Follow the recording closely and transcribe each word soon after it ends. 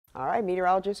All right,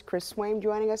 meteorologist Chris Swaim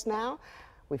joining us now.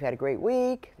 We've had a great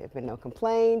week. There have been no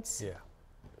complaints. Yeah.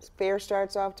 Fair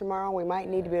starts off tomorrow. We might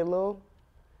need to be a little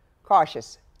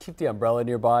cautious. Keep the umbrella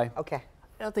nearby. Okay.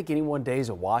 I don't think any one day is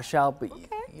a washout, but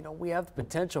you know, we have the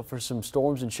potential for some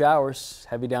storms and showers,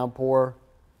 heavy downpour,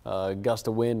 gust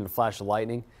of wind and a flash of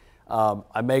lightning.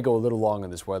 I may go a little long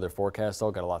on this weather forecast, though.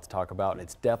 Got a lot to talk about, and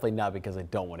it's definitely not because I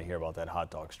don't want to hear about that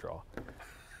hot dog straw.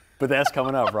 But that's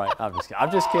coming up, right? I'm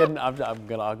just kidding. I'm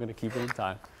gonna keep it in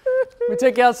time. Let me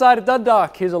take you outside at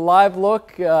Dundalk. Here's a live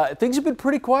look. Things have been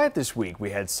pretty quiet this week. We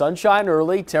had sunshine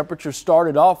early. Temperatures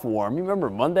started off warm. You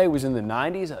remember Monday was in the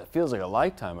 90s? It feels like a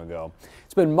lifetime ago.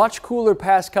 It's been much cooler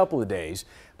past couple of days,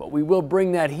 but we will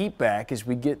bring that heat back as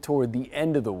we get toward the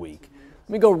end of the week.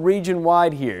 Let me go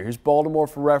region-wide here. Here's Baltimore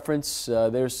for reference.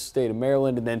 There's the state of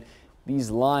Maryland, and then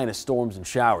these line of storms and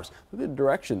showers. Look at the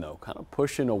direction, though, kind of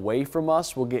pushing away from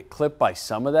us. We'll get clipped by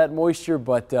some of that moisture,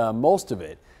 but most of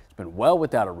it has been well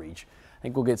without a reach. I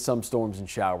think we'll get some storms and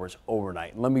showers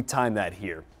overnight. Let me time that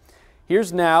here.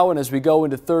 Here's now, and as we go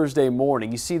into Thursday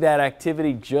morning, you see that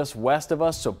activity just west of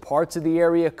us, so parts of the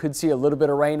area could see a little bit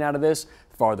of rain out of this.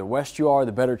 The farther west you are,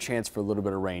 the better chance for a little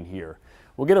bit of rain here.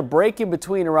 We'll get a break in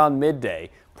between around midday,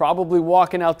 probably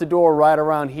walking out the door right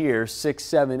around here, 6,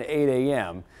 7, 8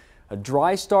 a.m. A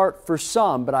dry start for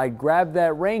some, but I grabbed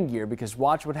that rain gear because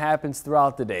watch what happens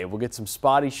throughout the day. We'll get some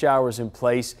spotty showers in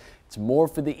place. It's more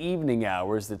for the evening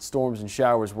hours that storms and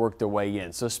showers work their way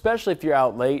in. So especially if you're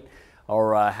out late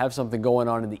or have something going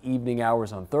on in the evening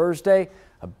hours on Thursday,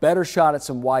 a better shot at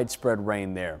some widespread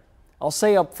rain there. I'll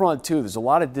say up front too, there's a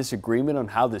lot of disagreement on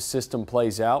how this system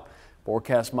plays out.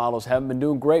 Forecast models haven't been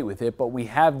doing great with it, but we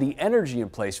have the energy in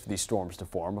place for these storms to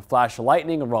form. A flash of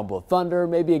lightning, a rumble of thunder,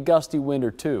 maybe a gusty wind or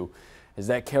two as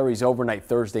that carries overnight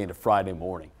Thursday into Friday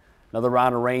morning. Another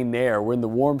round of rain there. We're in the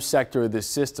warm sector of this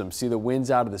system. See the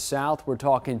winds out of the south. We're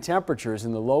talking temperatures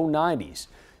in the low 90s.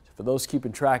 So for those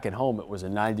keeping track at home, it was a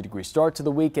 90-degree start to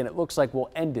the week, and it looks like we'll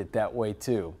end it that way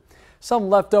too. Some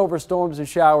leftover storms and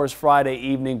showers Friday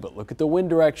evening, but look at the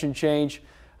wind direction change.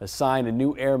 A sign a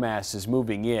new air mass is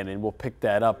moving in, and we'll pick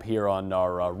that up here on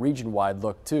our region-wide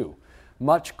look too.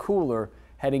 Much cooler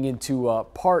heading into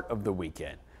part of the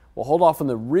weekend. We'll hold off on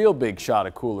the real big shot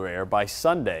of cooler air by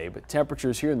Sunday, but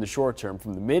temperatures here in the short term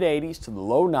from the mid-80s to the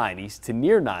low 90s to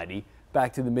near 90,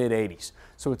 back to the mid-80s.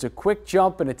 So it's a quick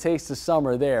jump and a taste of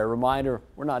summer there. Reminder,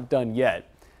 we're not done yet.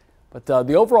 But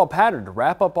the overall pattern to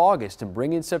wrap up August and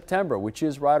bring in September, which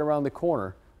is right around the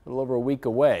corner, a little over a week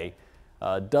away,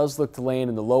 does look to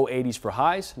land in the low 80s for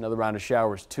highs. Another round of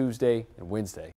showers Tuesday and Wednesday.